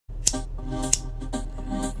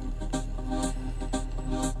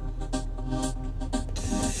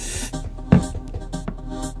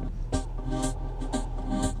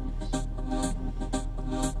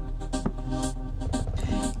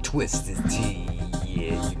Twisted T,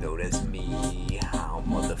 yeah, you know that's me. How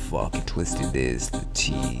motherfucking twisted is the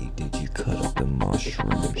T? Did you cut up the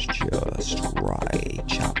mushrooms just right?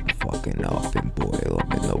 Chop them fucking up and boil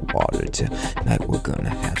them in the water. Tonight we're gonna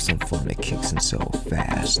have some fun. It kicks in so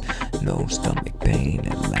fast. No stomach pain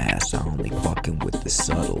at last. I only fucking with the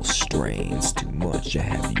subtle strains. Too much, I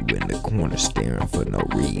have you in the corner staring for no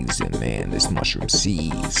reason, man. This mushroom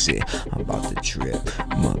seeds, I'm about to trip,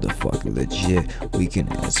 motherfucker legit. We can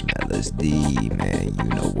add some LSD, man. You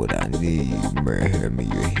know what I need, man. Hear me,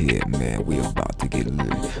 you're here, man. We about to get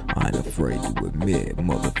lit. I ain't afraid to admit,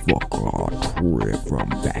 motherfucker, I trip from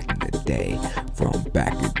back in the day, from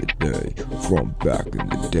back in the day, from back in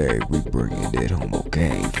the day. We bringing it home,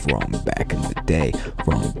 okay? From back in the day,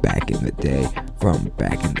 from back in the day, from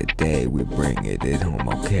back in the day. We bringing it home,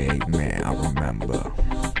 okay, man. I remember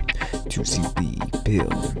 2CB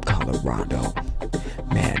pill in Colorado.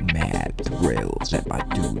 Mad thrills at my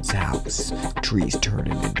dude's house. Trees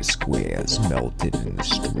turning into squares, melted in the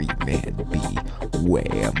street, man.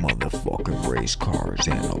 Beware, motherfucking race cars,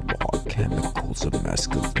 analog chemicals of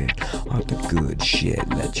mescaline are the good shit.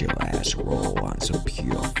 Let your ass roll on some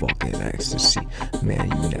pure fucking ecstasy, man.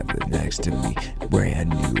 You never next to me. Brand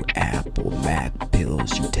new Apple Mac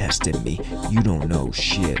pills, you testing me. You don't know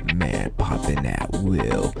shit, man. Popping at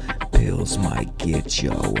will. Pills might get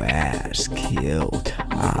your ass killed.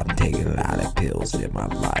 I'm taking a lot of pills in my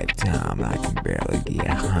lifetime. I can barely get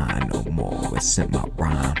high no more. It's in my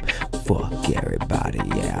rhyme. Fuck everybody,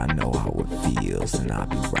 yeah, I know how it feels. And I'll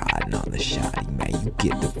be riding on the shotty, man. You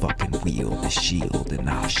get the fucking wheel, the shield, and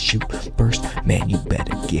I'll shoot first. Man, you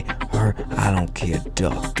better get hurt. I don't care,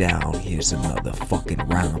 duck down. Here's another fucking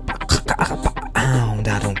round.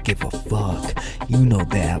 I don't give a fuck. You know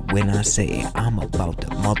that when I say I'm about to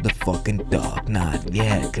motherfucking duck. Not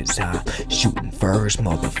yet, cause I'm shooting first,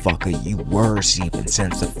 motherfucker. You worse, even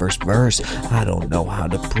since the first verse. I don't know how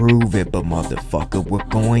to prove it, but motherfucker, we're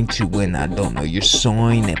going to. And I don't know you're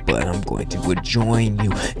sawing it, but I'm going to join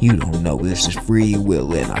you. You don't know this is free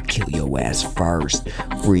will, and I'll kill your ass first.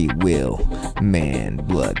 Free will, man.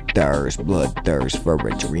 Bloodthirst for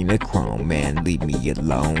adrenochrome, man. Leave me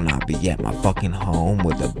alone. I'll be at my fucking home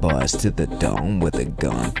with a buzz to the dome with a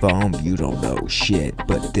gun foam. You don't know shit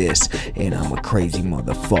but this, and I'm a crazy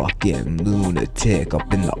motherfucking lunatic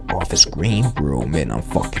up in the office green room, and I'm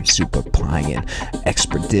fucking super pliant.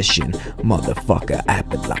 Expedition, motherfucker, I've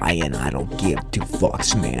been lying. I don't give two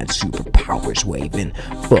fucks, man. Superpowers waving.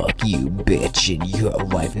 Fuck you, bitch. In your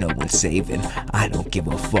life, no one's saving. I don't give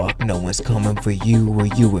a fuck. No one's coming for you or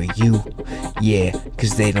you or you. Yeah,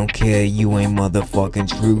 cause they don't care. You ain't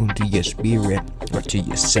motherfucking true to your spirit or to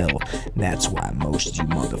yourself. That's why most of you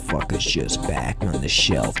motherfuckers just back on the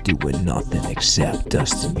shelf doing nothing except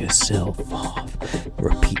dusting yourself off.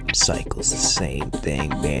 Repeating cycles, the same thing,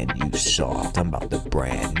 man. You soft. I'm about to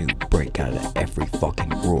brand new break out of every fucking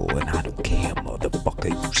rule, and I don't care, motherfucker.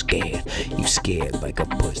 You scared. You scared like a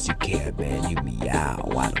pussy cat, man. You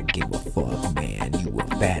meow. I don't give a fuck, man. You a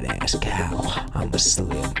fat ass cow. I'm a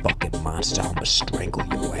slim fucking monster. I'ma strangle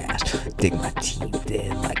your ass. Dig my teeth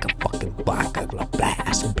in like a fucking baka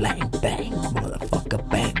blast. Bang bang, motherfucker,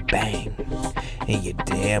 bang bang. And you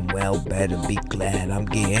damn well better be glad I'm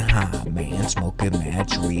getting high, man. Smoking mad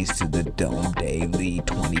trees to the dome daily,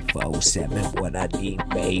 24/7. What I need,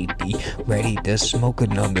 baby. Ready to smoke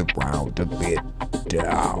another round, a bit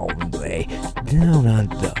down, lay down on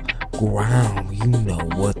the ground. You know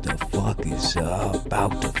what the fuck is up.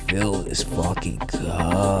 About to fill this fucking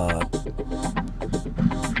cup.